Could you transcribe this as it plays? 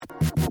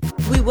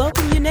We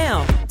welcome you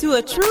now to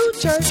A True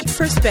Church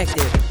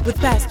Perspective with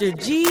Pastor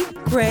G.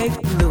 Craig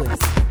Lewis.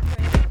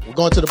 We're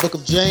going to the book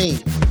of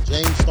James.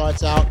 James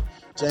starts out,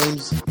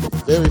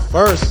 the very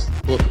first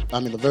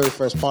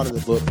part of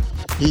the book.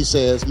 He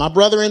says, "My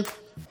brethren,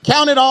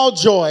 count it all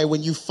joy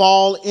when you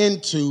fall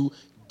into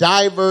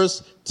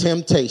diverse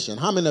temptation."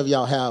 How many of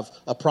y'all have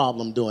a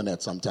problem doing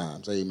that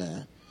sometimes?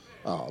 Amen.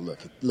 Oh,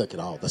 look at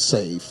all the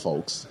saved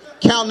folks.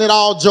 Counting it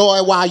all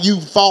joy while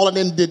you've fallen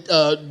into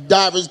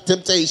diverse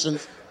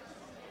temptations.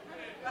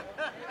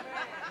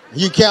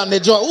 You counting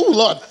it joy. Oh,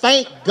 Lord,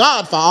 thank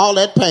God for all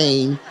that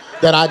pain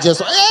that I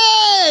just...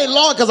 Hey,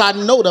 Lord, because I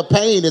know the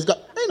pain is...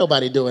 Ain't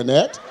nobody doing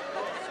that.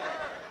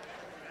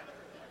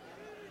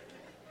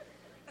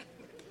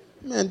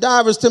 Man,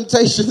 diverse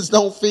temptations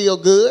don't feel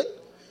good.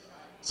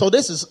 So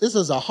this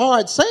is a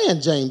hard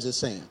saying, James is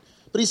saying.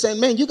 But he's saying,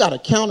 man, you got to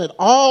count it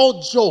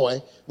all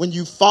joy when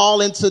you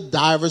fall into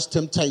diverse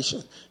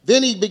temptation.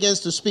 Then he begins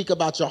to speak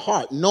about your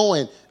heart,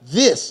 knowing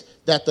this,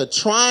 that the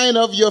trying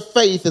of your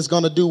faith is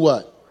going to do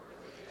what?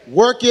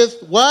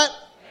 Worketh what?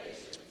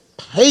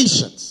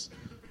 Patience.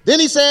 Then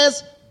he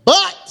says,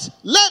 but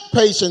let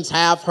patience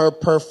have her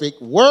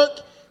perfect work,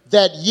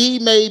 that ye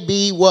may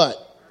be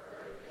what?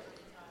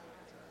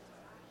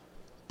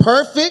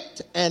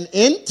 Perfect and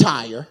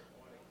entire,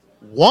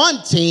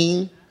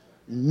 wanting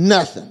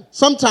nothing.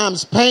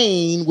 Sometimes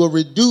pain will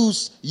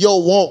reduce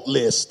your want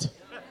list.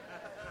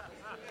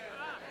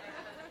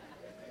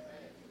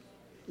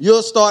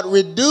 You'll start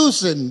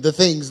reducing the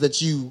things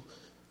that you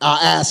are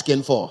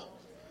asking for.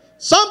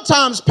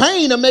 Sometimes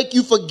pain will make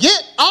you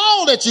forget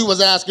all that you was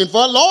asking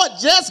for. Lord,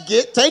 just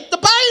take the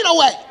pain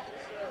away.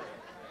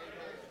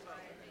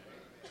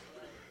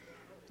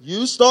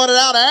 You started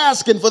out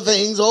asking for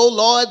things, oh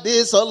Lord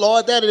this, oh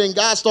Lord that, and then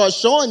God starts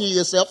showing you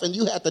yourself and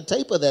you have to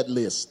taper that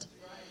list.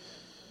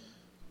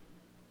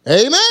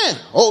 Amen.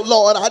 Oh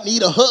Lord, I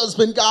need a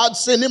husband. God,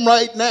 send him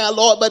right now,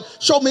 Lord, but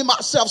show me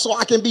myself so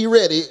I can be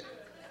ready.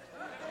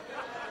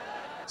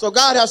 So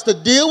God has to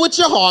deal with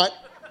your heart.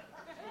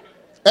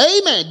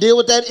 Amen. Deal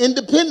with that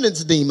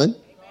independence demon.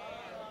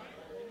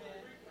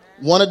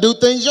 Want to do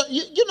things,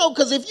 you know,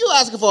 because if you're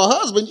asking for a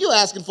husband, you're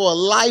asking for a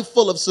life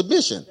full of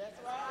submission.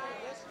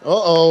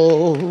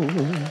 Uh-oh.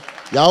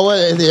 Y'all,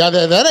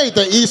 that ain't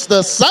the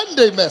Easter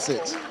Sunday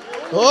message.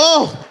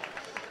 Oh,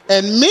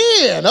 and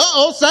men,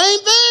 same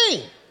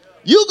thing.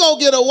 You go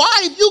get a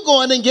wife, you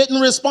going and getting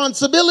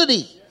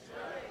responsibility.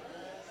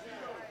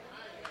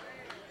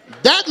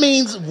 That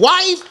means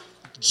wife,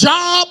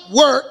 job,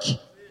 work,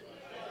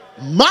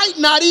 might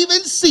not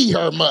even see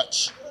her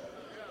much.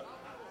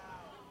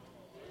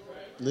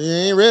 They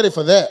ain't ready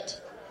for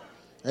that.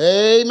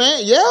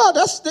 Amen. Yeah,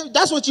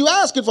 that's what you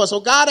asking for.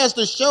 So God has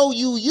to show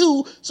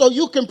you so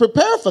you can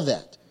prepare for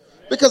that.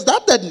 Because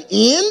that doesn't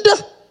end.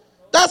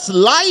 That's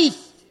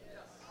life.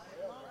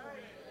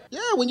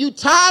 Yeah, when you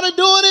tired of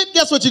doing it,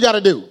 guess what you got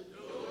to do?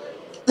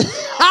 You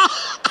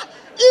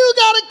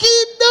got to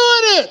keep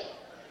doing it.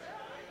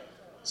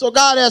 So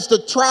God has to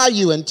try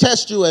you and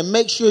test you and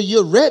make sure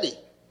you're ready.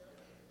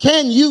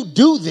 Can you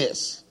do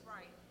this?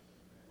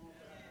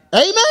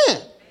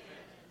 Amen.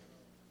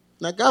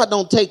 Now, God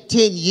don't take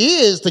 10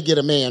 years to get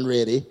a man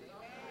ready.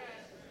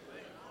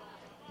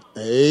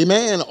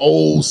 Amen,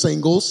 old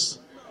singles.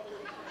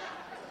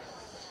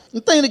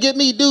 The thing to get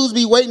me dudes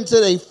be waiting till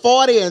they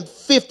 40 and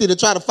 50 to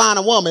try to find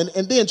a woman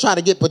and then try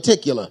to get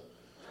particular.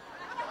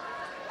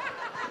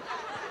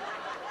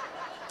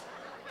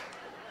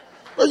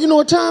 Well, you know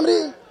what time it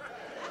is?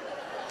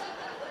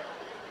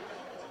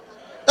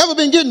 Ever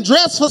been getting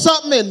dressed for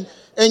something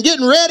and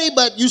getting ready,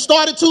 but you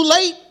started too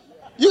late?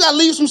 You got to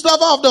leave some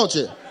stuff off, don't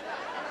you?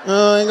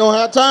 I ain't going to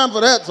have time for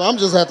that, so I'm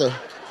just have to.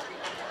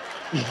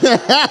 You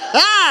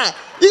got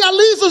to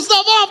leave some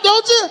stuff off,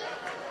 don't you?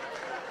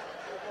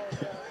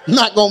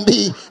 Not going to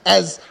be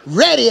as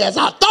ready as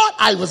I thought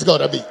I was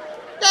going to be.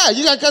 Yeah,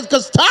 you got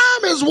because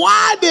time is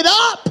winding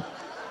up.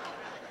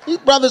 These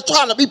brothers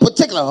trying to be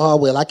particular. Oh,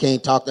 well, I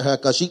can't talk to her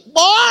because she...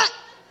 Boy,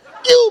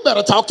 you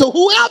better talk to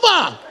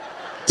whoever.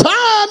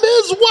 Time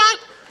is what?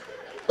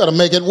 Better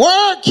make it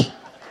work.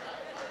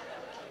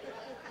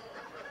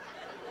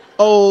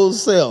 Old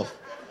self.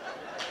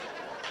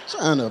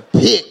 Trying to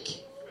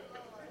pick.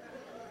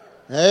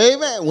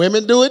 Amen.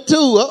 Women do it too.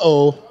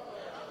 Uh-oh.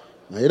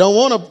 They don't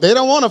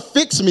want to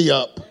fix me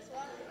up.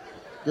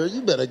 Girl,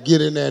 you better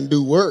get in there and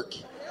do work.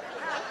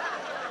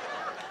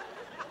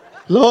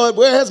 Lord,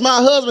 where has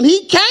my husband?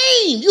 He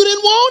came. You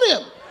didn't want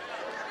him.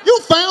 You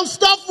found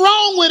stuff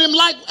wrong with him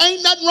like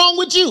ain't nothing wrong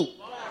with you.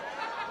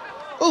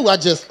 I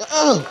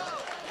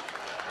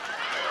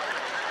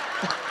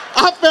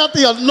felt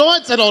the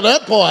anointing on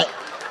that part.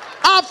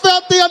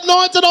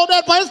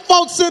 There's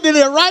folks sitting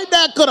there right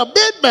now could have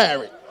been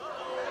married.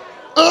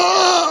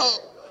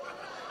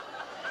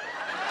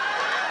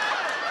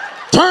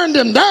 Turned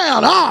him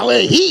down. Oh, well,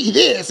 he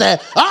this and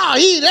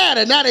he that.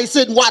 And now they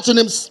sitting watching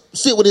him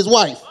sit with his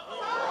wife.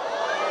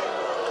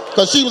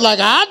 Because she was like,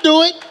 I'll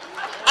do it.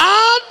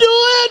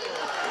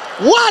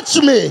 Watch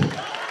me.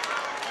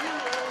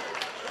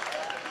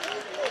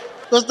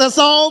 What's that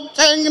song?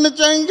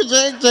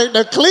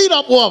 The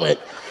cleanup woman.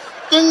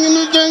 I'm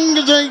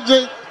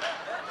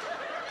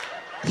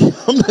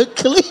the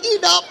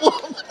cleanup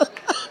woman.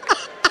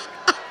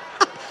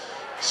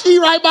 She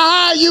right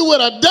behind you with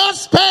a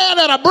dustpan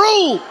and a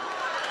broom.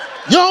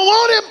 You don't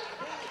want him?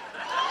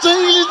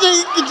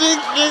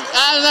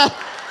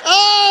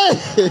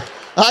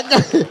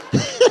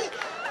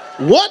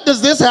 What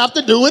does this have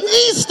to do with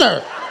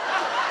Easter?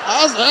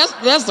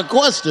 That's the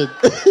question.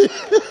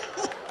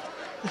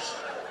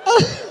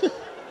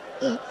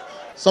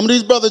 Some of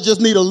these brothers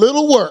just need a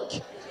little work.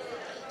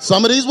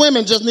 Some of these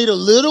women just need a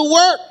little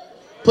work.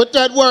 Put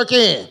that work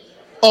in.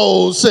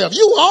 Old self,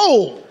 you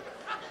old.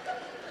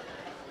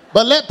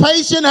 But let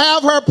patience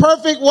have her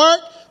perfect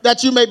work,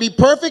 that you may be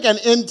perfect and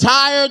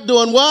entire,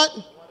 doing what?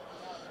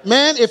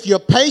 Man, if you're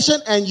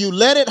patient and you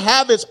let it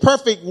have its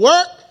perfect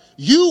work,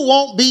 you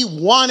won't be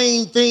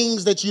wanting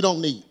things that you don't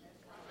need.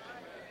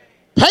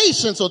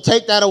 Patience will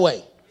take that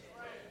away.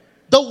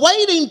 The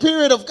waiting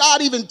period of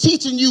God even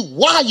teaching you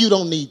why you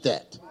don't need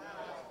that.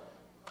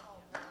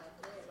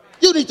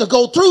 You need to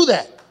go through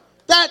that.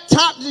 That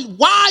time,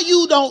 why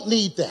you don't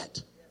need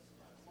that.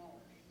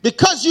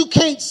 Because you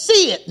can't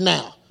see it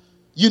now.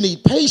 You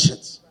need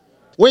patience.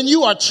 When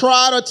you are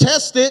tried or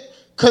tested,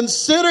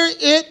 consider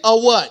it a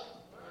what?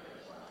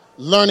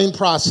 Learning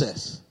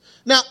process.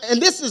 Now,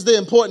 and this is the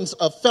importance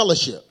of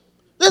fellowship.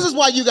 This is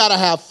why you got to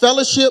have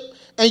fellowship,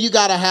 and you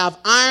got to have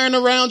iron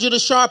around you to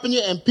sharpen you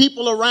and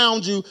people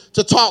around you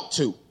to talk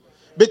to.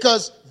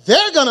 Because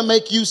they're going to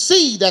make you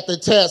see that the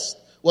test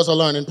was a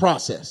learning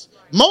process.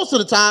 Most of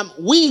the time,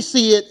 we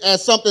see it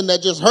as something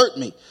that just hurt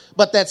me.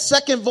 But that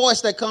second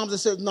voice that comes and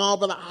says, no,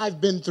 brother,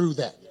 I've been through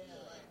that.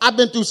 I've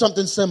been through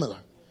something similar.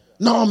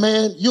 No,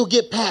 man, you'll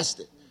get past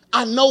it.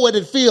 I know what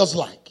it feels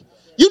like.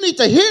 You need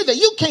to hear that.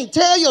 You can't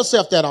tell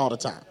yourself that all the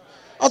time.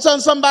 I was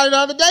telling somebody the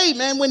other day,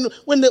 man, when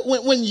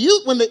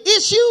the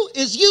issue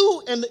is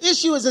you and the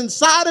issue is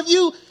inside of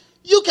you,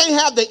 you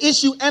can't have the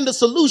issue and the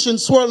solution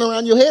swirling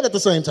around your head at the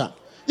same time.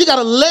 You got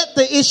to let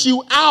the issue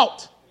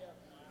out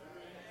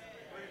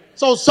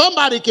so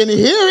somebody can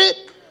hear it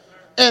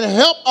and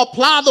help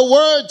apply the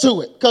word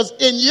to it. Because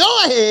in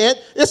your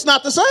head, it's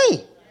not the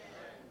same.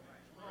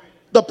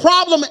 The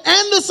problem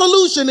and the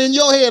solution in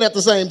your head at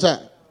the same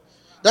time.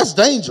 That's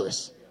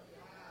dangerous.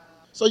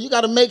 So you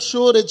got to make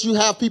sure that you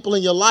have people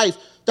in your life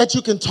that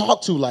you can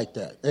talk to like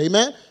that.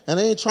 Amen? And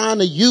they ain't trying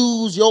to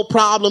use your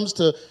problems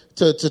to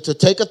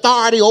take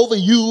authority over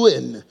you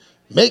and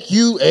make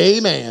you,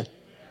 amen.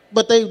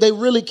 But they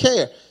really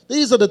care.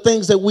 These are the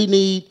things that we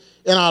need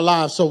in our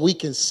lives so we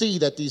can see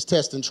that these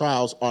tests and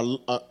trials are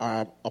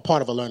a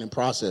part of a learning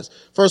process.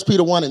 1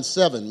 Peter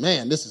 1:7,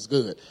 man, this is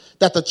good.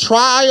 That the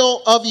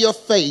trial of your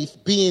faith,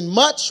 being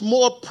much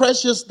more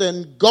precious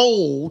than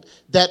gold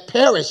that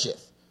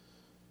perisheth,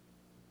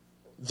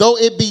 though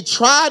it be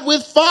tried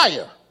with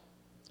fire.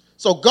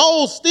 So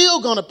gold's still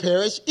going to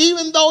perish,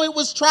 even though it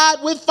was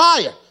tried with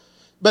fire.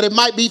 But it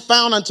might be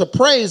found unto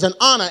praise and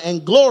honor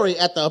and glory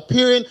at the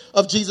appearing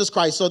of Jesus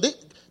Christ. So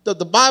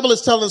the Bible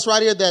is telling us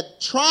right here that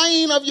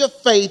trying of your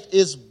faith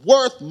is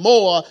worth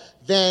more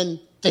than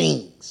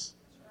things.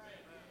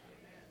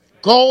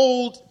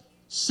 Gold,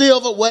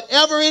 silver,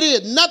 whatever it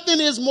is, nothing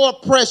is more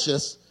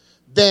precious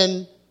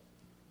than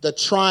the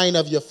trying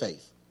of your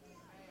faith.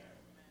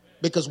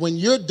 Because when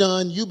you're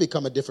done, you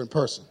become a different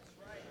person.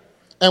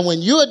 And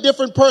when you're a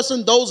different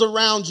person, those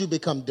around you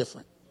become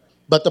different.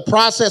 But the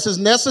process is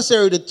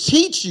necessary to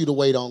teach you to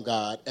wait on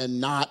God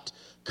and not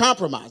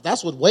compromise.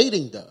 That's what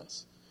waiting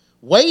does.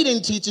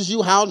 Waiting teaches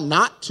you how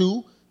not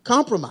to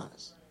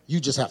compromise. You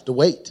just have to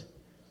wait.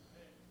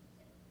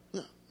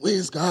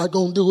 When's God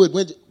going to do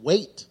it?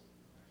 Wait.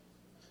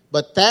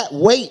 But that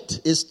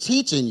wait is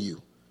teaching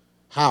you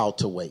how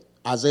to wait.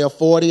 Isaiah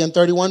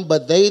 40:31,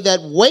 but they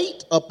that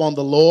wait upon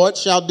the Lord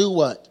shall do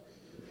what?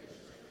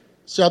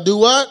 Shall do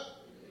what?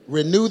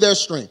 Renew their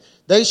strength.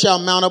 They shall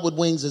mount up with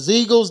wings as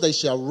eagles. They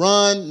shall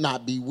run,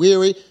 not be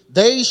weary.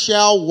 They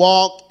shall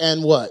walk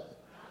and what?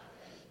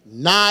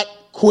 Not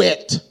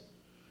quit.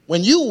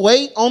 When you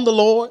wait on the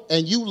Lord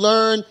and you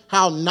learn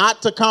how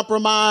not to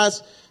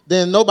compromise,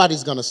 then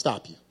nobody's going to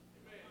stop you.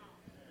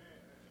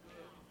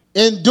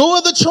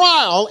 Endure the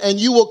trial and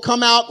you will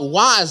come out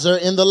wiser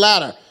in the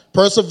latter.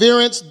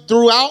 Perseverance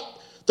throughout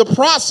the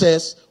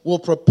process will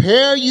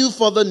prepare you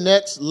for the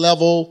next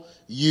level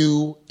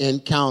you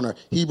encounter.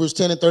 Hebrews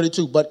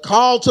 10:32. But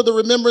call to the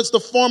remembrance the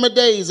former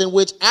days in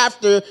which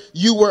after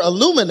you were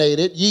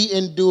illuminated, ye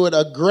endured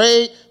a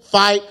great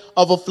fight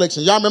of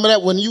affliction. Y'all remember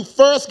that when you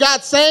first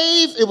got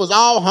saved, it was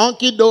all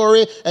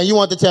hunky-dory and you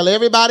wanted to tell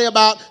everybody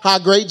about how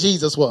great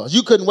Jesus was.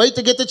 You couldn't wait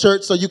to get to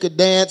church so you could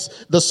dance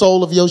the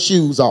sole of your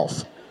shoes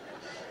off.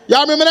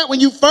 Y'all remember that when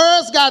you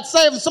first got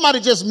saved, somebody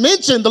just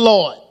mentioned the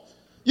Lord.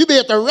 You be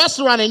at the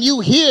restaurant and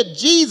you hear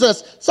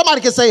Jesus.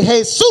 Somebody can say, "Hey,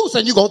 Jesus,"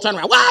 and you go turn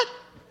around. What?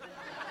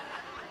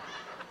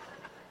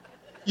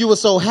 You were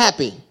so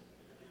happy.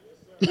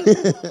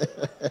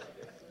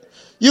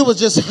 You were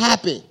just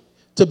happy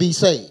to be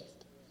saved.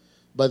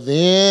 But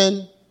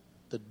then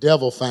the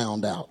devil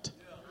found out.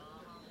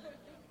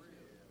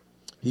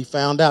 He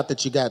found out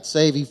that you got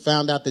saved. He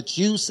found out that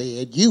you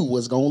said you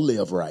was going to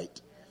live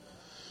right.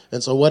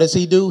 And so what does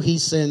he do? He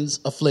sends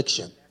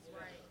affliction,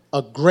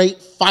 a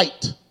great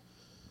fight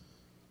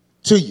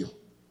to you.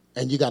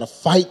 And you got to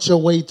fight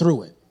your way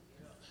through it.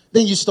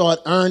 Then you start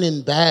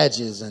earning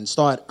badges and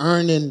start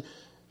earning,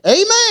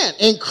 amen,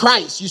 in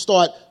Christ. You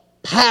start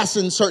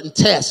passing certain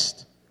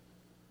tests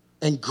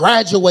and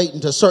graduating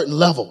to certain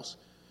levels.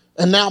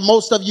 And now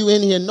most of you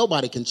in here,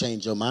 nobody can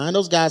change your mind.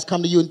 Those guys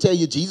come to you and tell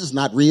you Jesus is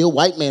not real.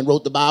 White man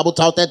wrote the Bible,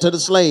 taught that to the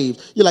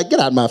slaves. You're like, get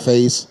out of my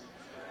face.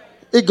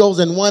 It goes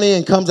in one ear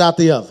and comes out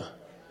the other.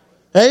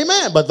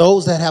 Amen. But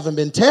those that haven't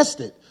been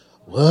tested,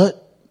 what?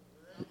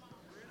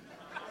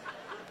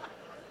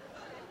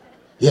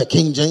 Yeah,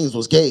 King James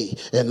was gay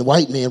and the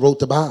white man wrote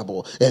the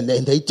Bible and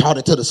they taught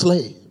it to the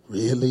slave.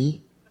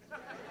 Really?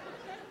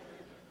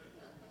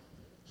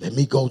 Let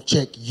me go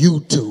check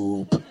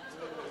YouTube.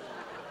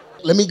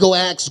 Let me go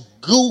ask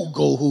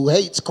Google, who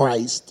hates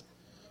Christ,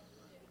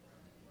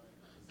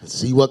 and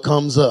see what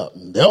comes up.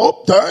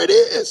 Oh, there it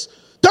is.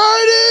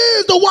 There it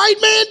is. The white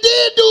man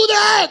did do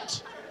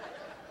that.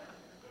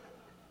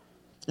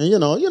 And you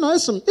know,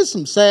 it's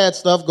some sad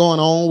stuff going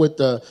on with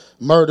the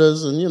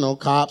murders and,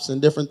 cops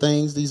and different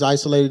things, these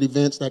isolated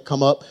events that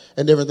come up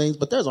and different things.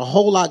 But there's a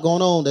whole lot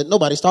going on that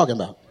nobody's talking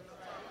about.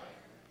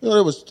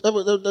 There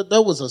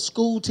was a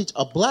school teacher,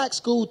 a black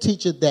school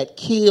teacher that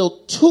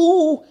killed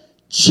 2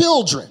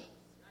 children.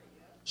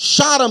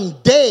 Shot them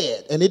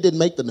dead, and it didn't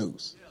make the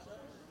news.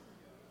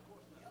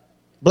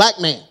 Black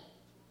man.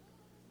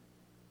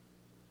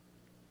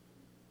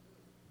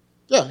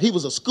 Yeah, he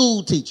was a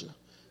school teacher.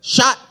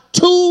 Shot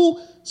 2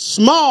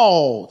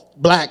 small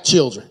black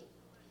children.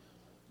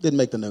 Didn't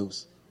make the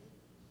news.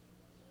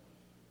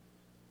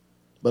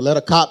 But let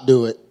a cop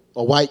do it,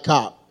 a white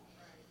cop.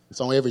 It's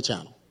on every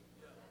channel.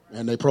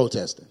 And they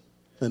protesting,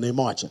 and they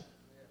marching.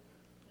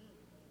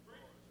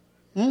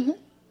 Mm-hmm.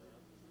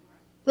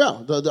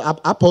 Yeah,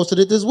 I posted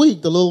it this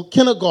week. The little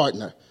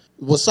kindergartner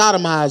was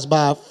sodomized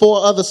by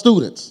 4 other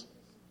students.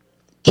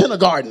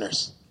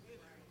 Kindergartners.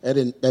 That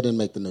didn't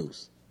make the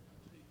news.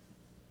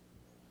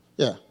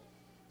 Yeah,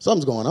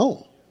 something's going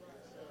on.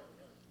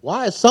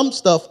 Why is some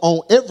stuff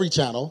on every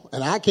channel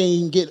and I can't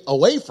even get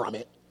away from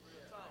it?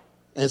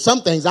 And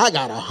some things I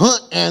got to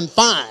hunt and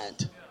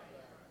find.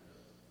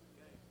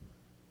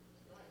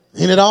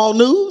 Ain't it all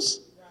news?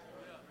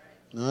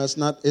 No,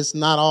 it's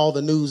not all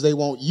the news they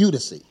want you to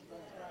see.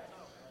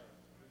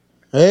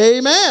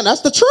 Amen. That's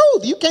the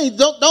truth. You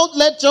don't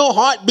let your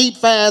heart beat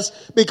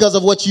fast because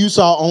of what you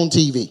saw on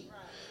TV.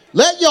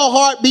 Let your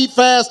heart beat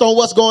fast on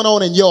what's going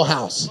on in your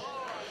house.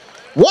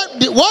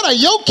 What are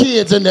your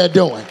kids in there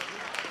doing?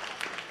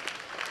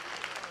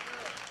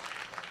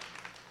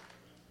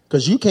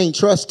 Because you can't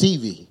trust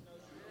TV.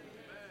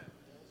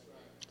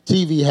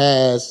 TV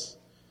has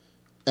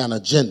an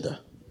agenda.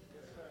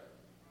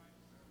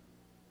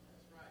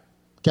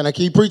 Can I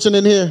keep preaching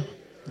in here?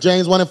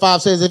 James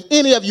 1:5 says, if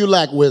any of you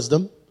lack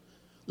wisdom,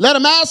 let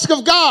him ask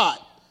of God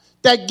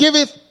that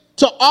giveth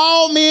to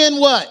all men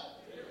what?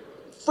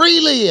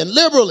 Freely and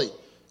liberally,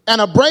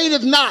 and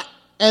upbraideth not,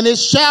 and it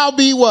shall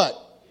be what?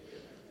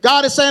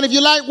 God is saying, if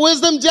you lack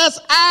wisdom,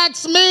 just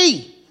ask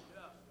me.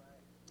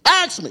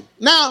 Ask me.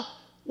 Now,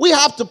 we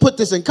have to put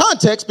this in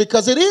context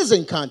because it is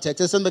in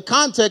context. It's in the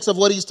context of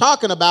what he's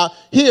talking about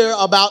here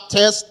about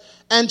test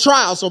and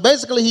trial. So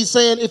basically he's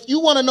saying, if you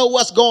want to know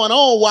what's going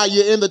on while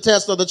you're in the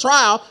test or the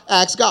trial,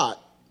 ask God.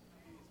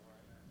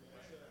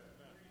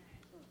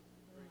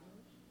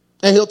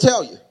 And he'll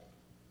tell you.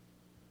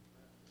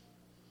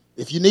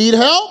 If you need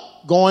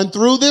help going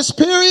through this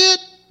period,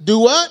 do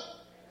what?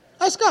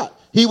 Ask God.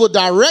 He will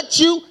direct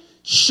you,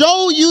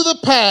 show you the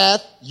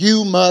path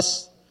you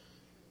must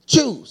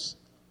choose.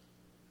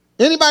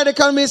 Anybody that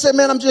come to me and say,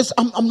 man,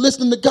 I'm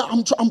listening to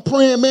God. I'm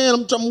praying,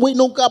 man. I'm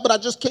waiting on God, but I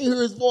just can't hear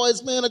his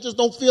voice, man. I just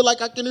don't feel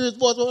like I can hear his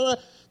voice.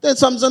 Then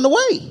something's in the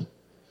way.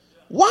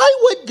 Why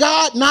would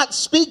God not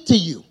speak to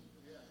you?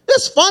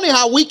 It's funny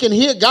how we can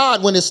hear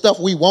God when it's stuff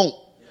we want.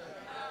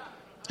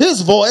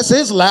 His voice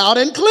is loud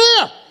and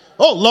clear.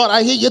 Oh, Lord,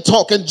 I hear you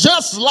talking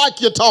just like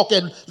you're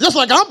talking, just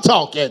like I'm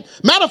talking.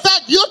 Matter of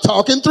fact, you're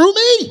talking through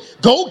me.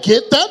 Go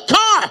get that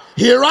car.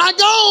 Here I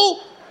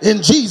go.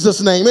 In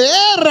Jesus' name.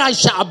 Yeah,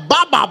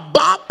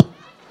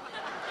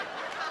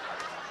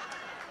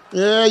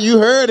 you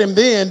heard him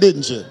then,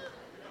 didn't you?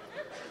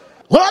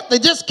 What? They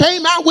just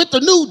came out with the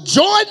new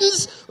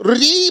Jordans?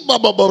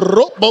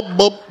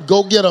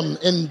 Go get them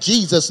in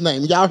Jesus'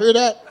 name. Y'all hear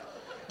that?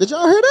 Did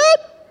y'all hear that?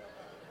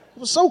 It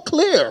was so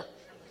clear.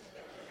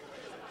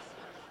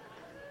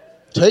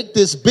 Take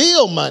this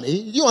bill money.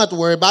 You don't have to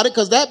worry about it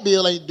because that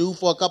bill ain't due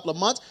for a couple of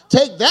months.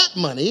 Take that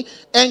money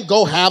and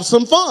go have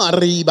some fun. Y'all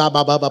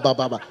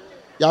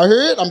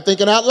hear it? I'm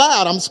thinking out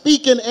loud. I'm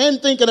speaking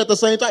and thinking at the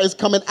same time. It's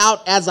coming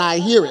out as I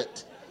hear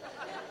it.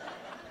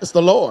 It's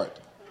the Lord.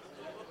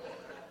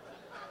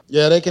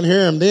 Yeah, they can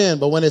hear him then,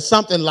 but when it's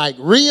something like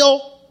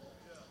real,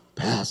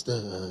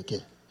 Pastor,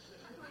 do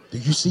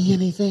you see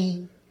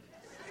anything?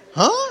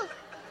 Huh?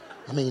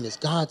 I mean, is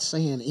God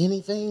saying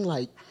anything?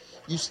 Like,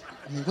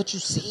 what you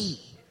see?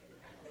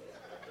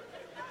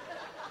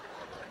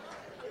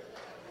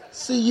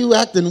 see you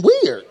acting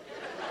weird.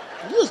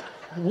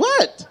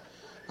 What?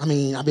 I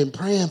mean, I've been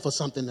praying for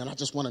something and I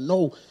just want to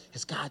know,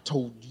 has God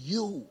told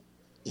you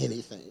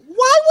anything?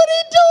 Why would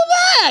he do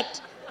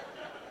that?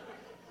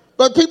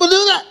 But people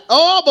do that.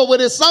 Oh, but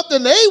when it's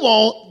something they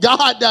want,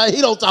 God does.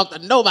 He don't talk to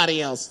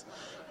nobody else.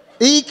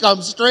 He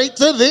comes straight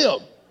to them.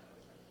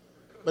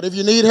 But if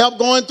you need help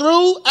going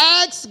through,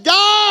 ask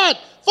God.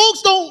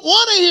 Folks don't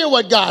want to hear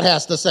what God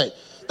has to say.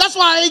 That's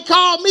why he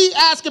called me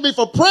asking me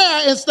for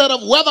prayer instead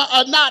of whether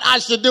or not I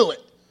should do it.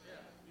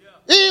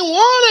 He didn't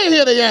want to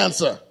hear the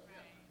answer.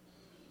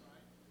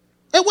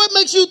 And what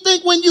makes you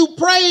think when you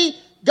pray,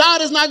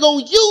 God is not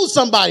going to use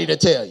somebody to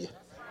tell you?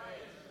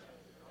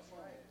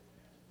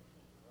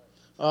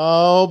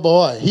 Oh,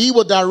 boy. He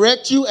will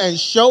direct you and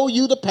show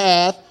you the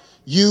path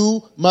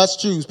you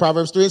must choose.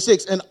 Proverbs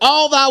 3:6. In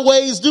all thy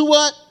ways do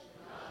what?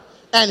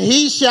 And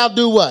he shall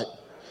do what?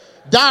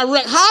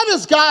 Direct. How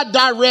does God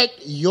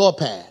direct your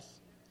path?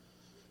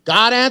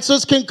 God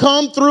answers can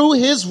come through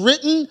his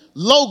written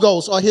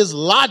logos or his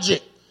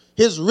logic,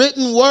 his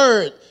written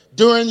word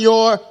during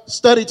your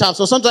study time.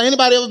 So sometimes,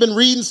 anybody ever been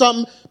reading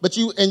something, but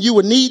you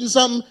were needing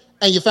something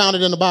and you found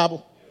it in the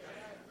Bible?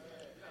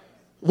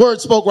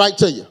 Word spoke right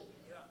to you.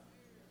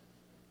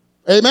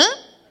 Amen?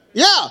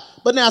 Yeah.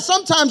 But now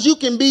sometimes you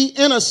can be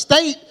in a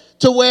state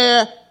to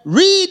where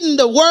reading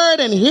the word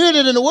and hearing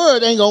it in the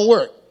word ain't going to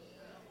work.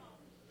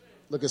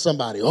 Look at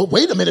somebody. Oh,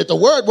 wait a minute. The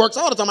word works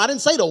all the time. I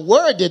didn't say the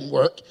word didn't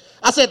work.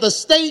 I said the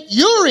state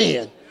you're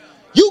in.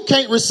 You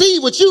can't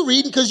receive what you're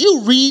reading because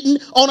you're reading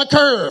on a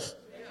curve.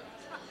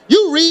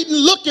 You reading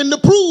looking to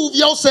prove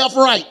yourself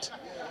right.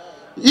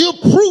 You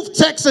proof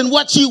texting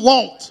what you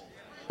want.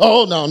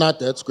 Oh, no, not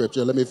that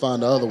scripture. Let me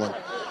find the other one.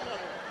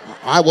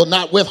 I will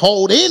not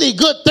withhold any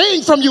good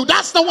thing from you.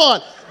 That's the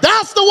one.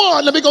 That's the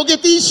one. Let me go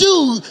get these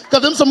shoes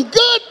because them some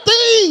good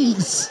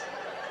things.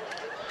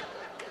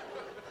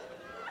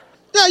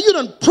 Yeah, you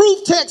done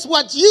proof text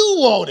what you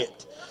wanted.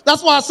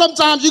 That's why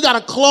sometimes you got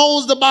to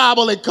close the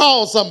Bible and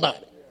call somebody.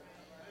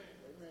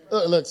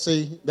 Look,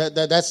 see,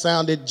 that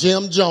sounded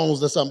Jim Jones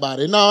to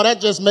somebody. No, that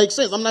just makes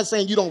sense. I'm not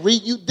saying you don't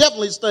read. You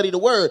definitely study the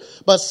word.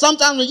 But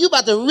sometimes when you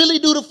about to really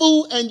do the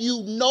fool and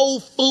you know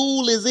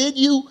fool is in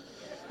you,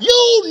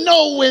 you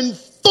know when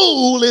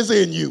fool is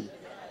in you.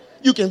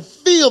 You can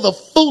feel the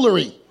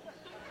foolery.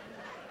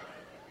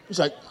 It's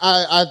like,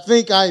 I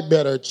think I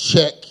better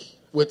check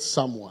with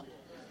someone.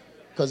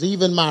 Because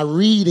even my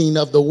reading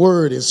of the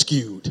word is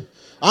skewed.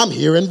 I'm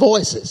hearing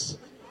voices.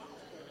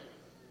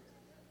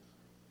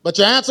 But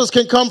your answers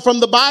can come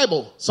from the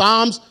Bible.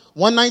 Psalms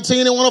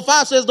 119 and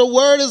 105 says the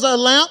word is a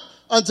lamp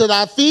unto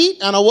thy feet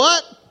and a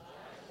what?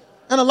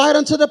 And a light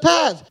unto the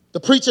path. The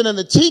preaching and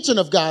the teaching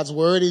of God's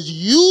word is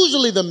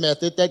usually the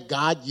method that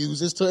God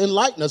uses to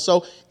enlighten us.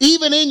 So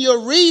even in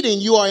your reading,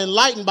 you are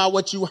enlightened by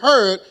what you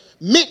heard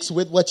mixed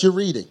with what you're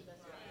reading.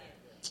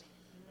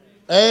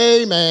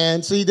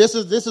 Amen. See, this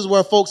is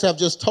where folks have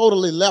just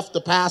totally left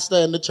the pastor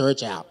and the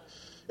church out.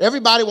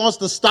 Everybody wants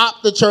to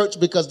stop the church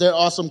because there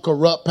are some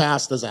corrupt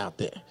pastors out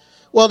there.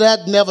 Well,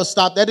 that never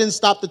stopped. That didn't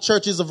stop the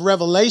churches of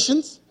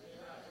Revelations.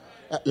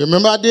 You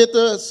remember I did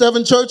the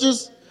 7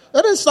 churches?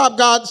 That didn't stop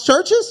God's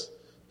churches.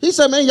 He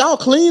said, man, y'all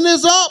clean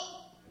this up.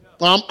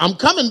 Well, I'm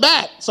coming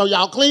back, so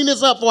y'all clean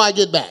this up before I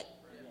get back.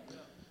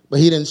 But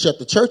he didn't shut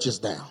the churches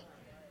down.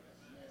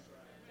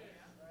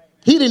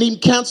 He didn't even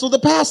cancel the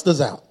pastors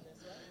out.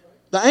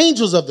 The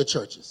angels of the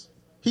churches.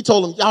 He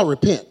told them, y'all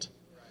repent.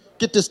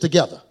 Get this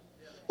together.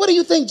 What do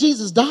you think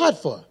Jesus died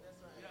for?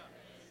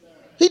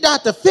 He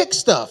died to fix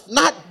stuff,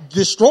 not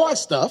destroy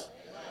stuff.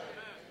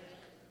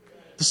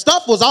 The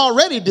stuff was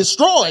already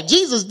destroyed.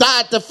 Jesus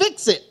died to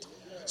fix it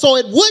so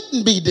it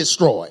wouldn't be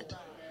destroyed.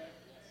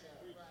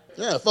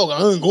 Yeah, folks,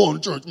 I ain't going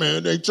to church,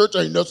 man. Church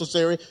ain't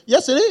necessary.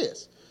 Yes, it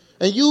is.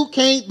 And you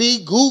can't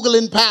be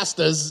Googling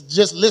pastors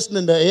just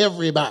listening to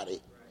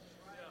everybody.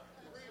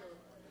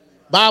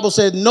 Bible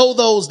said, know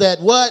those that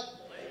what?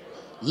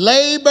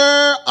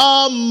 Labor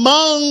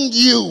among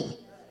you.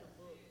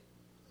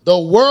 The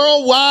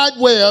World Wide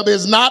Web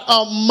is not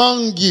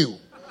among you.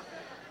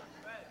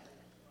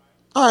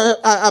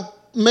 I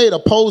made a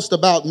post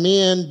about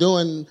men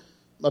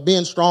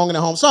being strong in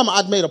their home.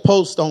 I'd made a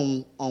post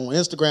on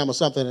Instagram or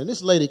something, and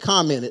this lady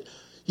commented,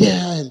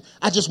 yeah, and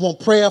I just want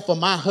prayer for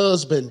my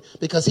husband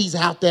because he's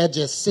out there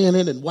just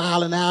sinning and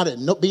wilding out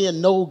and being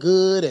no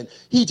good, and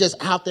he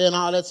just out there and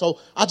all that, so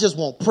I just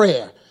want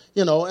prayer.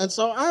 You know, and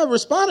so I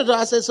responded to her.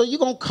 I said, so you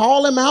going to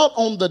call him out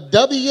on the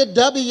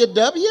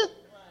WWW?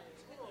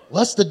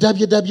 What's the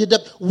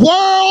WWW?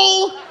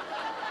 World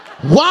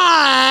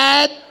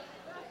Wide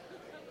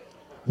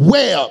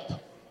Web.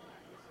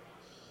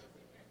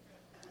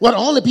 Well, the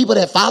only people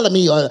that follow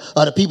me are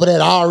the people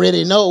that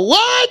already know.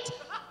 What?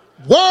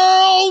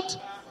 World.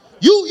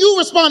 You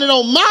responded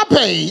on my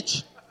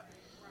page.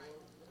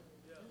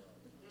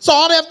 So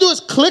all they have to do is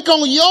click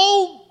on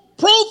your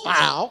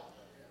profile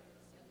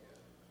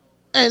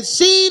and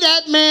see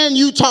that man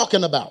you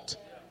talking about.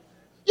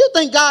 You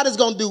think God is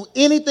going to do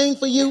anything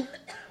for you?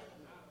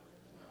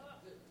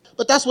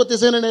 But that's what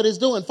this internet is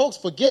doing. Folks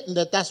forgetting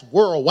that that's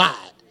worldwide.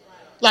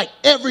 Like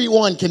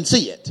everyone can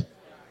see it.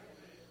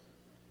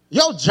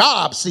 Your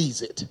job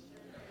sees it.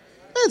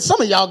 Man, some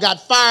of y'all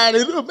got fired.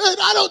 And, man,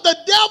 the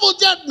devil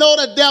just, no,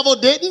 the devil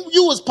didn't.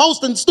 You was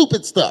posting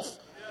stupid stuff.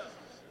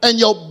 And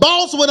your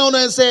boss went on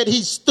there and said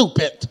he's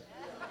stupid.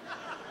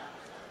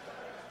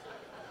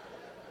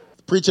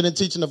 Preaching and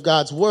teaching of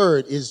God's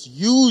word is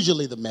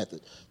usually the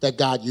method that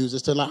God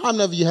uses to enlighten. How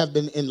many of you have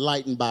been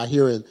enlightened by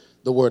hearing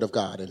the word of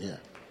God in here?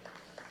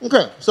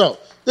 Okay, so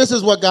this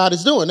is what God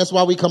is doing. That's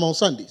why we come on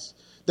Sundays.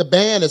 The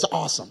band is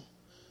awesome.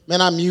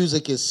 Man, our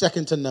music is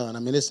second to none. I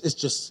mean, it's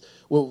just,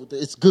 well,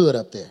 it's good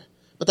up there.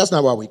 But that's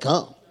not why we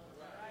come.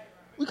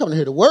 We come to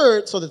hear the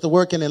word so that the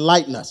word can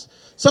enlighten us.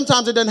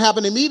 Sometimes it doesn't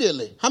happen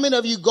immediately. How many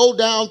of you go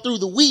down through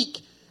the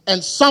week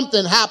and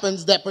something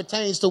happens that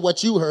pertains to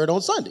what you heard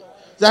on Sunday?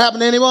 Does that happen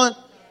to anyone?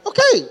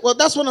 Okay, well,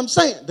 that's what I'm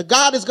saying. The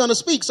God is going to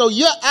speak. So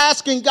you're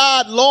asking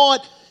God,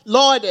 Lord,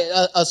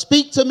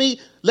 speak to me.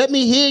 Let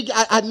me hear.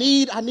 I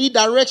need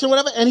direction,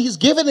 whatever. And he's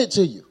giving it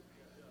to you.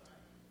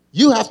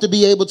 You have to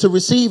be able to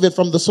receive it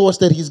from the source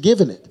that he's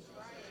given it.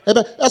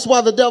 That's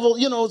why the devil,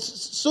 as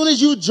soon as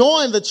you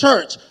join the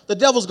church, the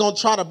devil's going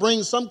to try to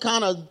bring some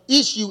kind of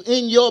issue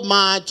in your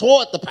mind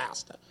toward the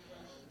pastor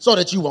so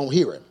that you won't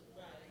hear him.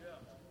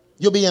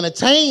 You'll be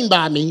entertained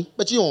by me,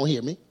 but you won't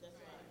hear me.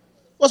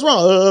 What's wrong?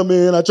 Oh,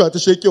 man, I tried to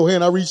shake your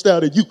hand. I reached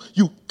out and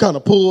you kind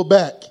of pulled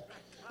back.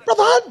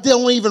 Brother, I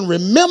don't even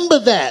remember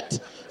that.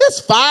 It's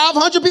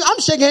 500 people. I'm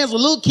shaking hands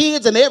with little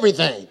kids and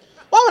everything.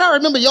 Why would I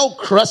remember your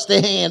crusty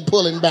hand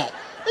pulling back?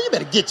 Man, you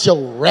better get your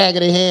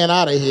raggedy hand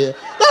out of here.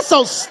 That's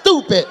so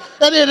stupid.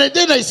 And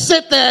then they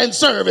sit there in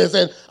service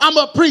and I'm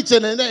up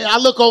preaching and I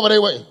look over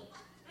their way.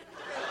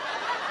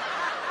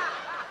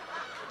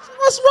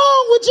 What's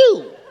wrong with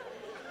you?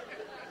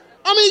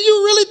 I mean,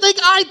 you really think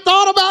I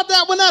thought about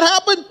that when that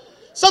happened?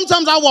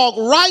 Sometimes I walk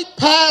right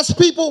past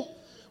people.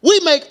 We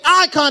make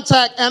eye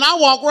contact and I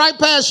walk right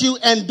past you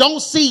and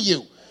don't see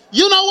you.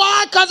 You know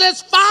why? Because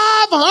there's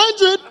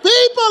 500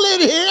 people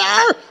in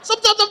here.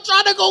 Sometimes I'm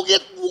trying to go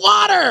get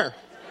water.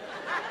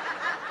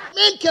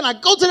 Man, can I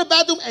go to the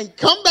bathroom and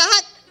come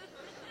back?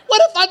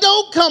 What if I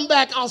don't come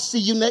back? I'll see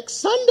you next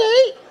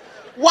Sunday.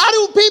 Why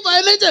do people,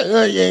 and they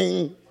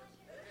just,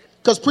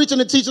 because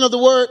preaching and teaching of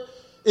the word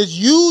is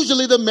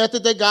usually the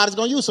method that God is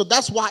going to use. So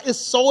that's why it's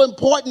so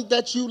important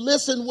that you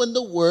listen when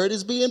the word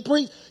is being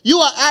preached. You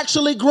are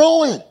actually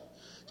growing.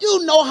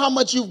 You know how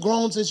much you've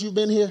grown since you've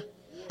been here?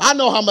 I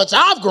know how much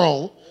I've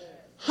grown.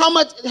 How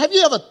much, have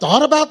you ever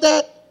thought about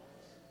that?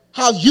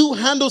 How you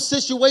handle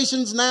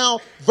situations now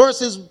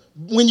versus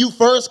when you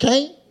first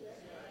came?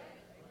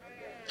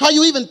 How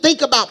you even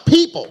think about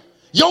people,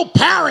 your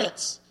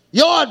parents,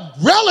 your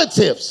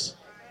relatives.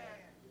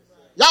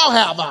 Y'all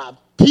have a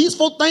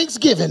peaceful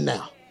Thanksgiving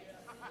now.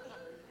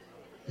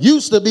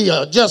 Used to be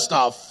just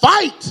a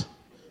fight.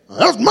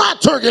 That's my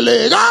turkey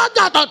leg. I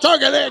got the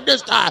turkey leg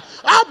this time.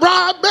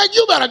 I beg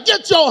you better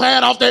get your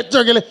hand off that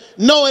turkey leg.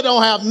 No, it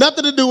don't have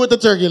nothing to do with the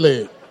turkey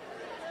leg.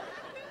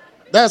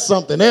 That's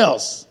something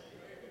else.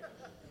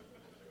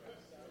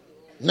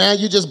 Now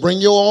you just bring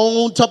your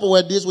own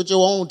Tupperware dish with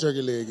your own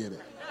turkey leg in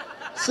it.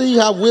 See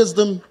how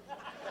wisdom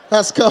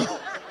has come.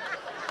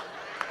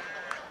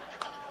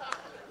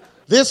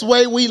 This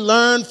way we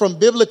learn from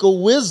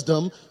biblical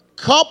wisdom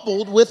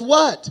coupled with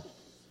what?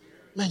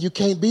 Man, you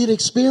can't beat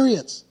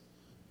experience.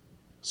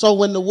 So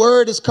when the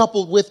word is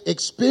coupled with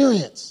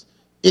experience,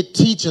 it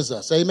teaches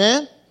us.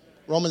 Amen?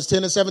 Romans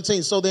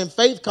 10:17. So then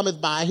faith cometh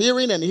by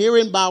hearing, and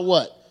hearing by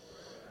what?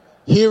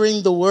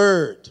 Hearing the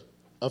word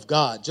of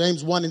God.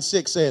 James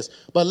 1:6 says,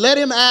 but let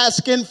him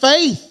ask in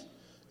faith,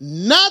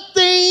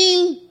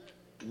 nothing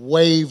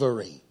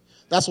wavering.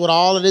 That's what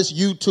all of this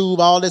YouTube,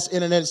 all this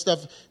internet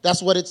stuff,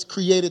 that's what it's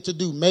created to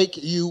do, make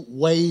you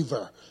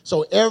waver.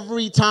 So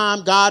every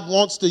time God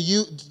wants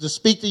to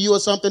speak to you or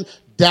something,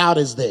 doubt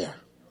is there.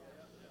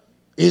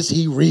 Is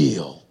he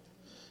real?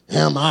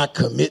 Am I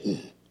committing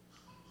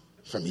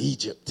from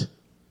Egypt?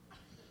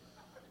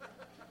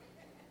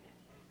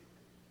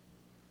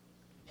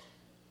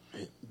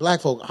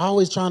 Black folk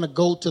always trying to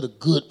go to the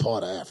good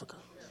part of Africa.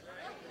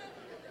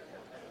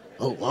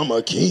 Oh, I'm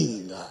a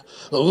king.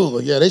 Oh,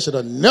 yeah, they should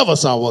have never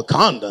saw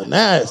Wakanda.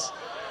 Nice.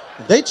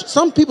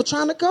 Some people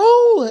trying to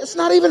go. It's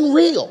not even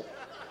real.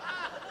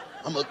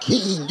 I'm a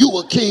king. You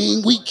a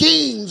king. We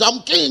kings.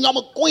 I'm king. I'm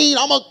a queen.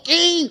 I'm a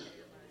king.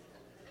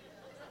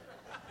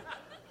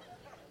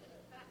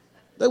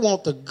 They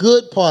want the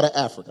good part of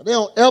Africa. They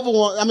don't ever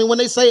want, I mean, when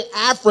they say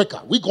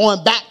Africa, we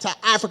going back to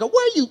Africa.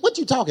 What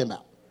you talking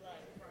about?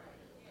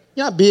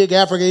 You know how big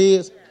Africa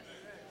is?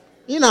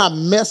 You know how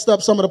messed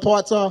up some of the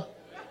parts are?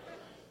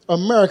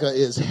 America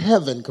is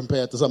heaven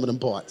compared to some of them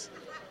parts.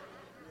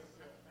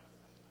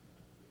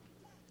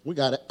 We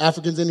got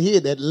Africans in here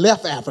that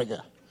left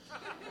Africa.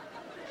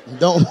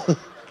 Don't.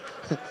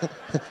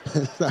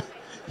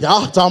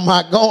 Y'all talking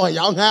about going.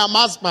 Y'all can have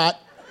my spot.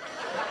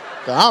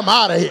 I'm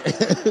out of here.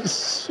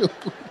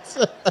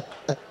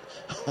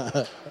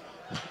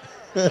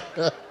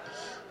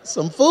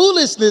 Some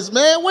foolishness,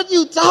 man. What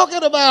you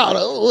talking about?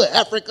 Oh,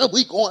 Africa,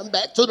 we going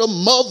back to the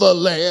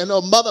motherland.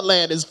 Oh,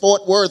 motherland is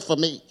Fort Worth for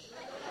me.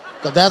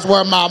 Because that's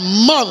where my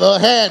mother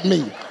had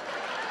me.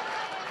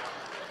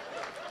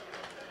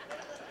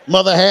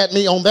 Mother had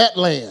me on that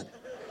land.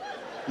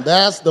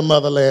 That's the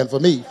motherland for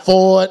me.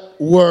 Fort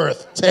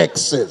Worth,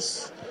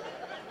 Texas.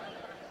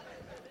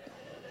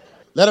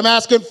 Let him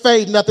ask in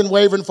faith, nothing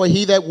wavering, for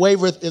he that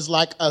wavereth is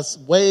like a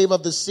wave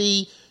of the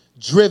sea,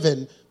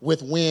 driven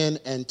with wind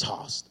and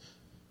tossed.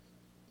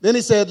 Then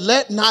he said,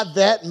 let not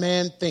that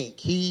man think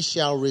he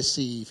shall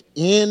receive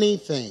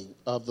anything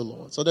of the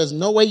Lord. So there's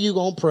no way you're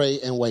going to pray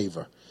and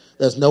waver.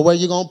 There's no way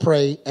you're going to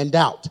pray and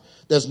doubt.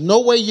 There's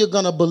no way you're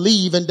going to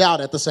believe and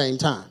doubt at the same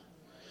time.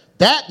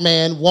 That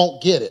man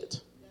won't get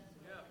it.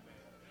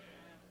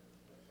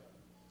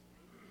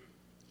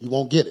 He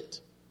won't get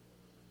it.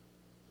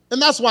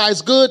 And that's why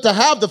it's good to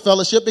have the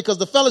fellowship, because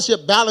the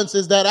fellowship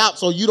balances that out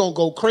so you don't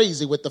go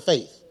crazy with the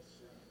faith.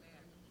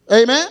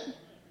 Amen?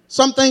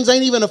 Some things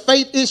ain't even a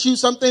faith issue.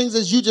 Some things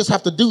is you just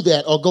have to do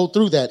that or go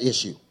through that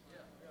issue.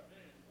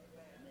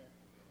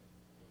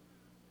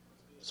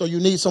 So you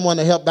need someone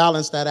to help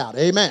balance that out.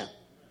 Amen.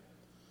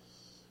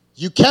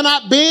 You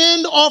cannot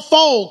bend or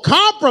fold.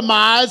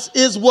 Compromise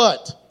is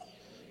what?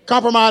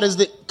 Compromise is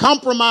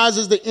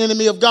the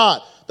enemy of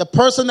God. The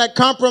person that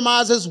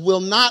compromises will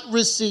not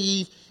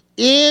receive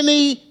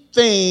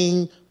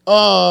anything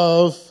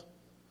of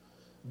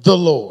the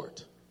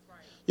Lord.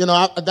 You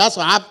know, that's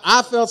why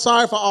I felt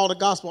sorry for all the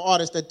gospel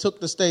artists that took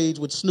the stage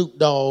with Snoop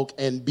Dogg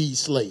and B.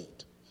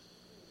 Slade,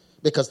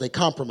 because they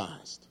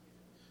compromised.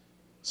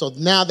 So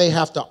now they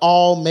have to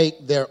all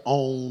make their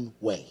own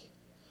way.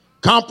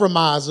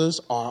 Compromisers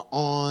are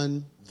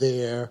on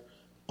their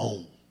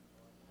own.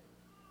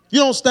 You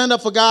don't stand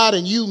up for God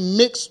and you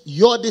mix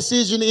your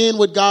decision in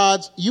with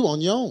God's, you on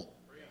your own.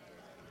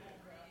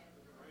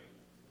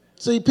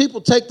 See,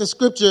 people take the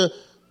scripture,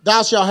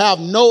 thou shalt have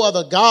no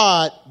other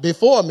God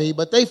before me,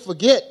 but they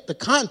forget the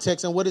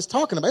context and what it's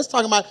talking about. It's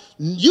talking about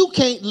you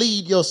can't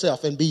lead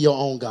yourself and be your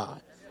own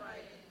God.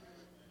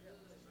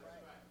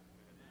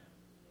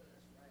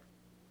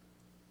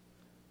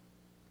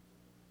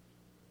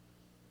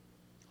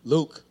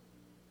 Luke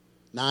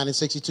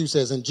 9:62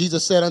 says, and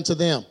Jesus said unto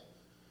him,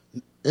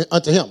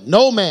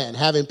 no man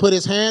having put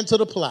his hand to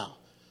the plow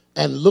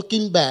and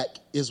looking back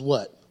is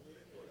what?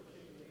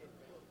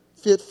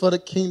 Fit for the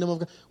kingdom of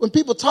God. When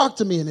people talk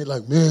to me and they're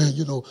like, man,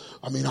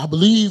 I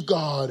believe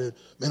God, and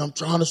man, I'm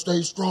trying to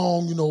stay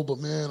strong, but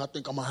man, I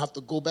think I'm going to have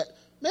to go back.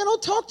 Man,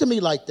 don't talk to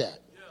me like that.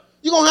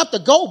 You're going to have to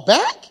go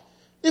back?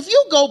 If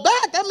you go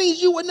back, that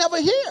means you were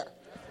never here.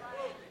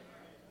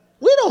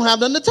 We don't have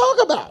nothing to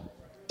talk about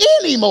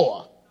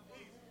anymore.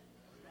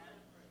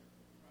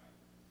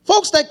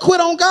 Folks that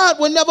quit on God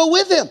were never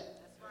with him.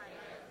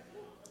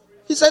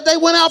 He said they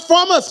went out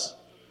from us,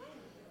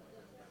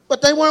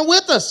 but they weren't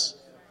with us.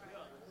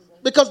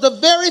 Because the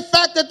very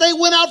fact that they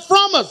went out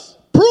from us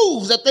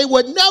proves that they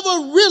were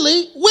never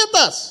really with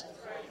us.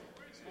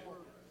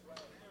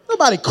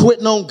 Nobody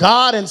quitting on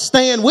God and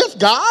staying with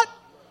God.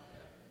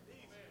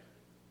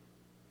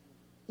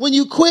 When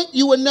you quit,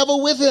 you were never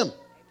with him.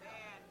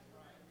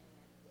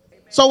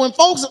 So when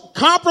folks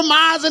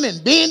compromising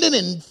and bending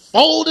and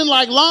folding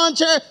like lawn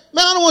chair,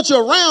 man, I don't want you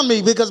around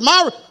me, because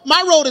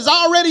my road is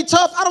already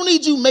tough. I don't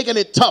need you making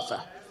it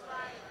tougher.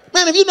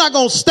 Man, if you're not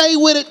going to stay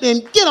with it,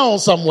 then get on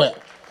somewhere.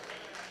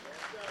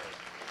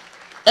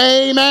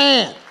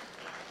 Amen.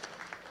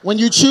 When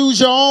you choose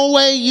your own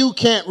way, you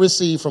can't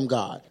receive from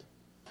God.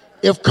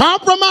 If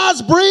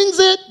compromise brings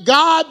it,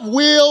 God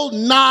will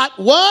not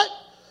what?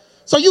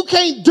 So you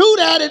can't do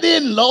that and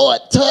then,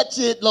 Lord, touch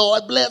it,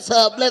 Lord, bless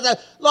her, bless her.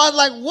 Lord's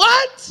like,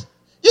 what?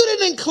 You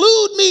didn't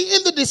include me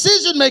in the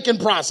decision-making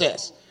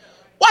process.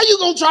 Why are you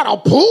going to try to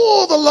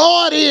pull the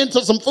Lord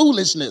into some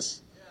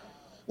foolishness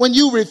when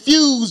you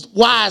refused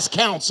wise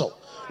counsel?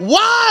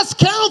 Wise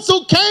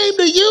counsel came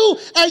to you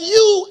and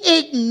you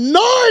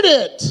ignored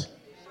it.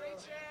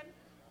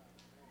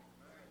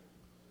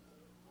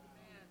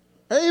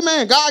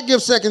 Amen. God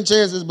gives second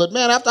chances, but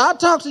man, after I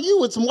talk to you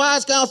with some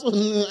wise counsel,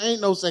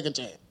 ain't no second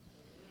chance.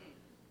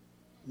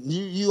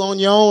 You on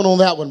your own on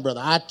that one,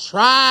 brother. I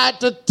tried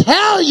to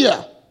tell you.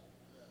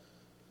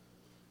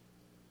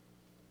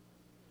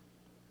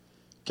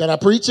 Can I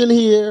preach in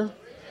here?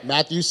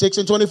 Matthew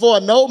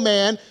 6:24. No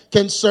man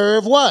can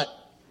serve what?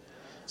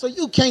 So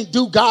you can't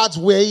do God's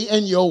way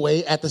and your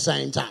way at the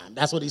same time.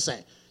 That's what he's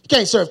saying. You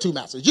can't serve two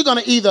masters. You're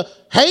going to either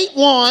hate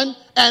one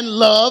and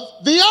love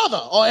the other,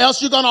 or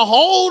else you're going to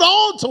hold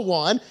on to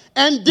one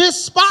and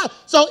despise.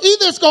 So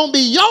either it's going to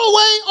be your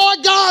way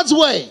or God's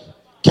way.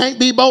 Can't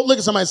be both. Look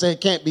at somebody say it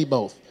can't be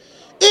both.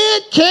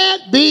 It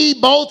can't be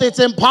both. It's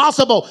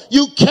impossible.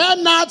 You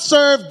cannot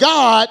serve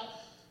God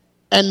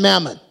and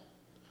mammon,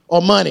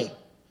 or money,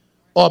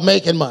 or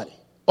making money,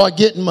 or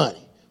getting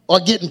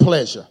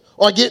pleasure,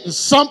 or getting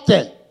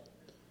something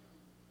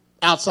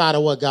outside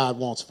of what God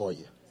wants for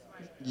you.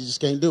 You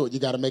just can't do it. You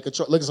got to make a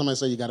choice. Look at somebody and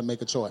say you got to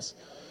make a choice.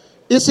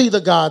 It's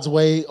either God's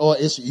way or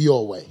it's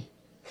your way.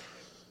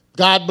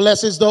 God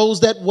blesses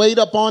those that wait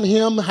upon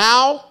him.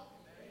 How?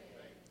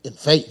 In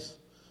faith.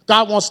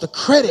 God wants the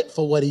credit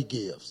for what he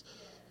gives.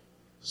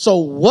 So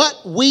what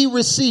we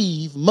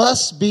receive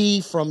must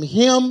be from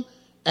him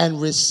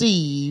and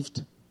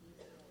received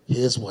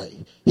his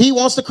way. He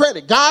wants the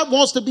credit. God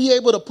wants to be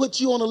able to put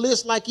you on a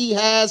list like he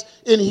has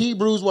in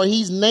Hebrews, where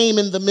he's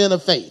naming the men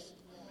of faith.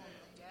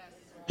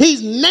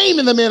 He's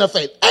naming the men of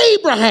faith.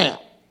 Abraham,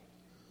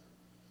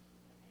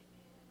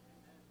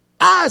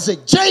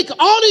 Isaac, Jacob,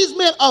 all these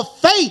men of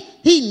faith.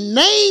 He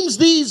names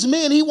these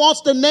men. He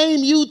wants to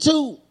name you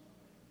too.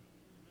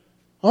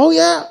 Oh,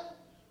 yeah.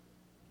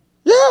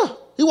 Yeah.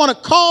 He want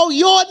to call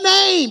your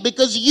name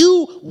because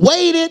you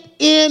waited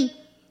in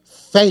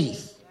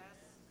faith.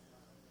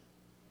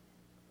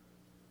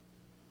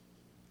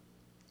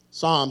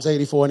 Psalms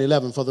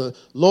 84:11. For the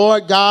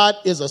Lord God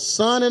is a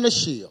sun and a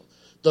shield.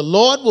 The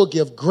Lord will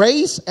give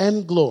grace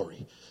and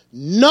glory.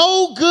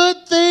 No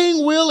good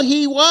thing will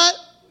he what?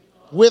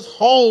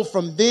 Withhold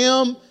from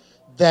them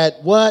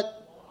that what?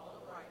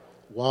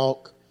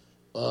 Walk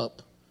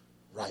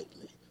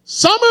uprightly.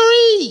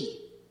 Summary.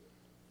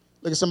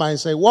 Look at somebody and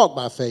say, walk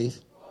by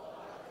faith.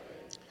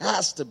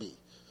 Has to be.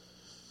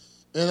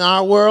 In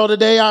our world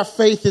today, our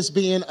faith is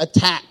being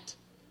attacked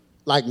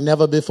like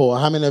never before.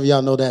 How many of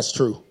y'all know that's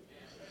true?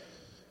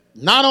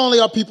 Not only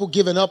are people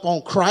giving up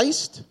on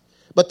Christ,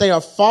 but they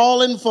are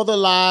falling for the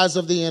lies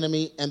of the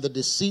enemy and the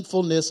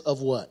deceitfulness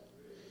of what?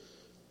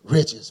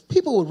 Riches.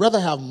 People would rather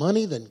have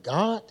money than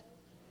God.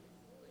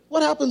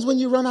 What happens when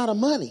you run out of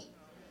money?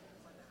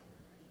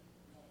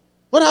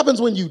 What happens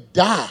when you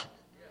die?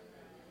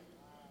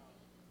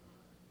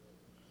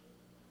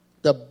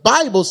 The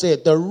Bible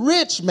said the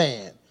rich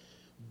man,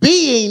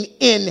 being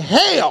in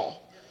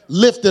hell,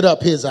 lifted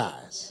up his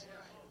eyes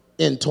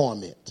in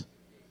torment.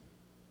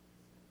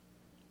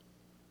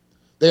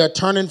 They are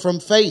turning from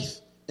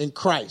faith in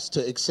Christ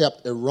to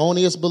accept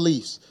erroneous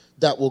beliefs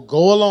that will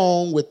go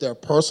along with their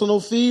personal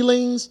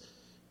feelings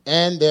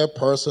and their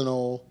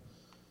personal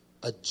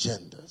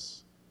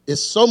agendas.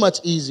 It's so much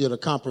easier to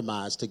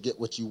compromise to get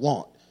what you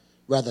want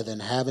rather than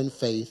having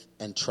faith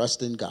and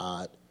trusting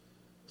God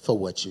for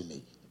what you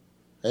need.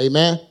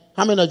 Amen.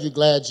 How many of you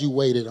glad you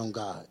waited on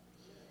God?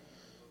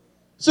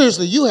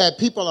 Seriously, you had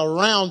people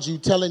around you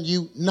telling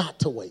you not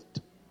to wait.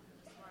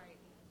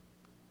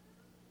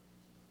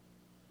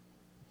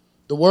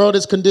 The world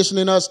is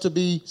conditioning us to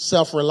be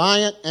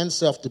self-reliant and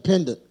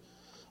self-dependent.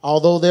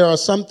 Although there are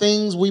some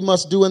things we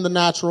must do in the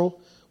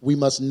natural, we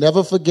must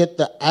never forget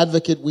the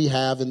advocate we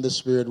have in the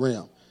spirit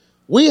realm.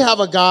 We have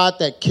a God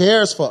that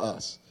cares for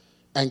us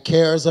and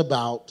cares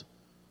about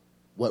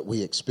what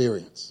we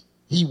experience.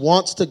 He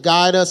wants to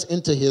guide us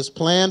into his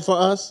plan for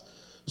us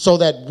so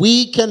that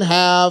we can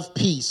have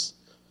peace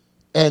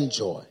and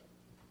joy.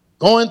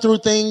 Going through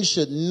things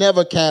should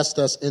never cast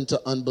us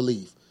into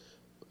unbelief,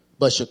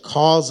 but should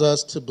cause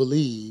us to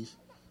believe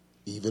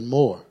even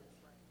more.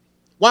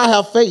 Why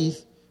have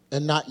faith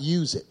and not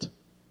use it?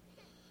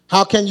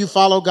 How can you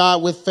follow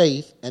God with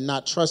faith and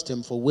not trust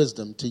him for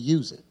wisdom to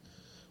use it?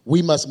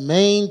 We must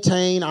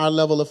maintain our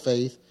level of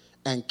faith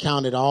and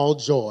count it all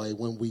joy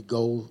when we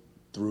go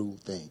through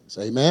things.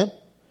 Amen?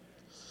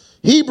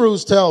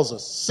 Hebrews tells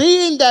us,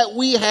 seeing that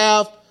we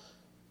have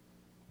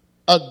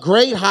a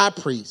great high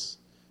priest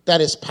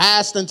that is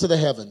passed into the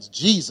heavens,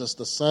 Jesus,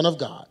 the Son of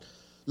God,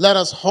 let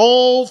us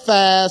hold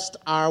fast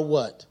our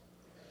what?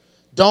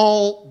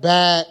 Don't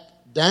back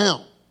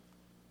down.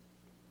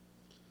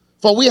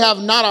 For we have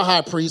not a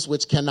high priest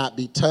which cannot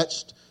be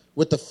touched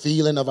with the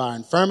feeling of our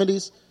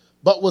infirmities,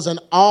 but was in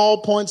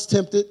all points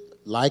tempted,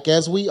 like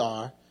as we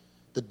are.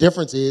 The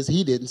difference is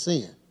he didn't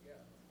sin.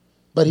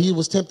 But he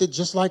was tempted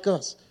just like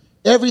us.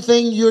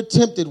 Everything you're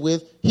tempted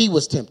with, he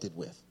was tempted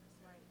with.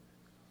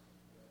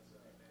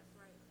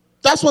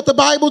 That's what the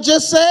Bible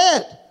just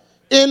said.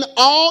 In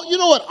all, you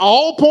know what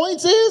all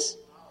points is?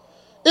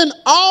 In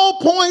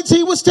all points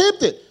he was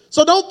tempted.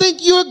 So don't think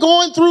you're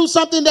going through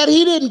something that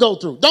he didn't go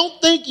through.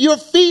 Don't think you're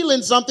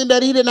feeling something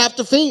that he didn't have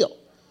to feel.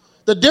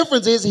 The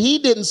difference is he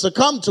didn't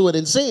succumb to it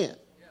in sin.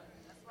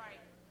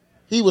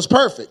 He was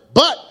perfect,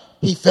 but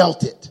he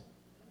felt it.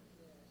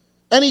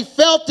 And he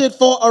felt it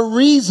for a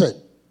reason.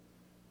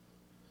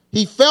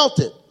 He felt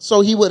it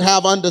so he would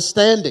have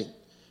understanding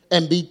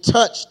and be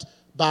touched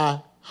by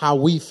how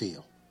we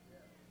feel.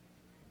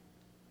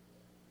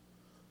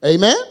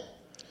 Amen?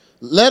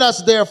 Let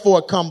us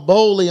therefore come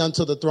boldly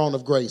unto the throne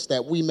of grace,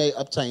 that we may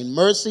obtain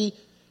mercy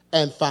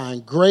and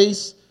find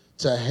grace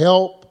to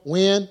help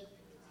when?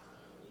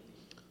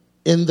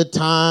 In the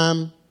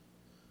time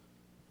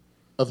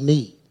of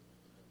need.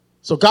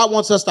 So God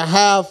wants us to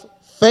have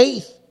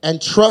faith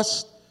and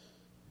trust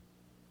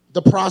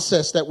the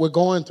process that we're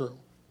going through.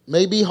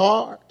 May be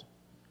hard.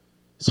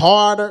 It's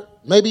harder.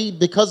 Maybe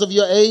because of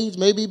your age,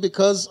 maybe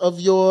because of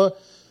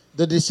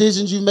the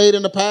decisions you made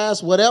in the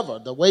past, whatever,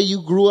 the way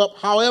you grew up,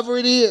 however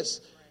it is.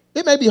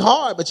 It may be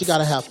hard, but you got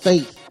to have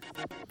faith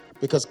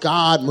because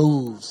God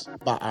moves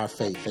by our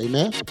faith.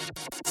 Amen.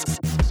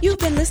 You've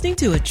been listening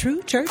to A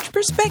True Church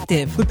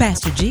Perspective with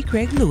Pastor G.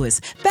 Craig Lewis,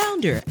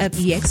 founder of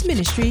EX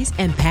Ministries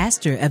and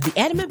pastor of the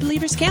Adamant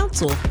Believers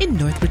Council in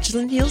North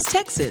Richland Hills,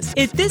 Texas.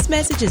 If this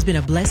message has been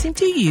a blessing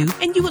to you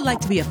and you would like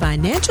to be a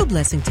financial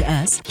blessing to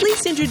us, please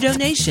send your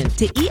donation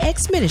to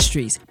EX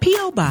Ministries,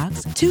 P.O.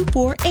 Box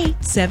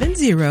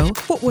 24870,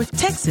 Fort Worth,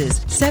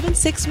 Texas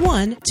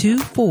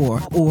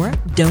 76124, or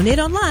donate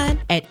online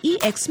at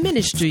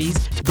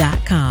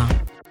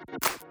exministries.com.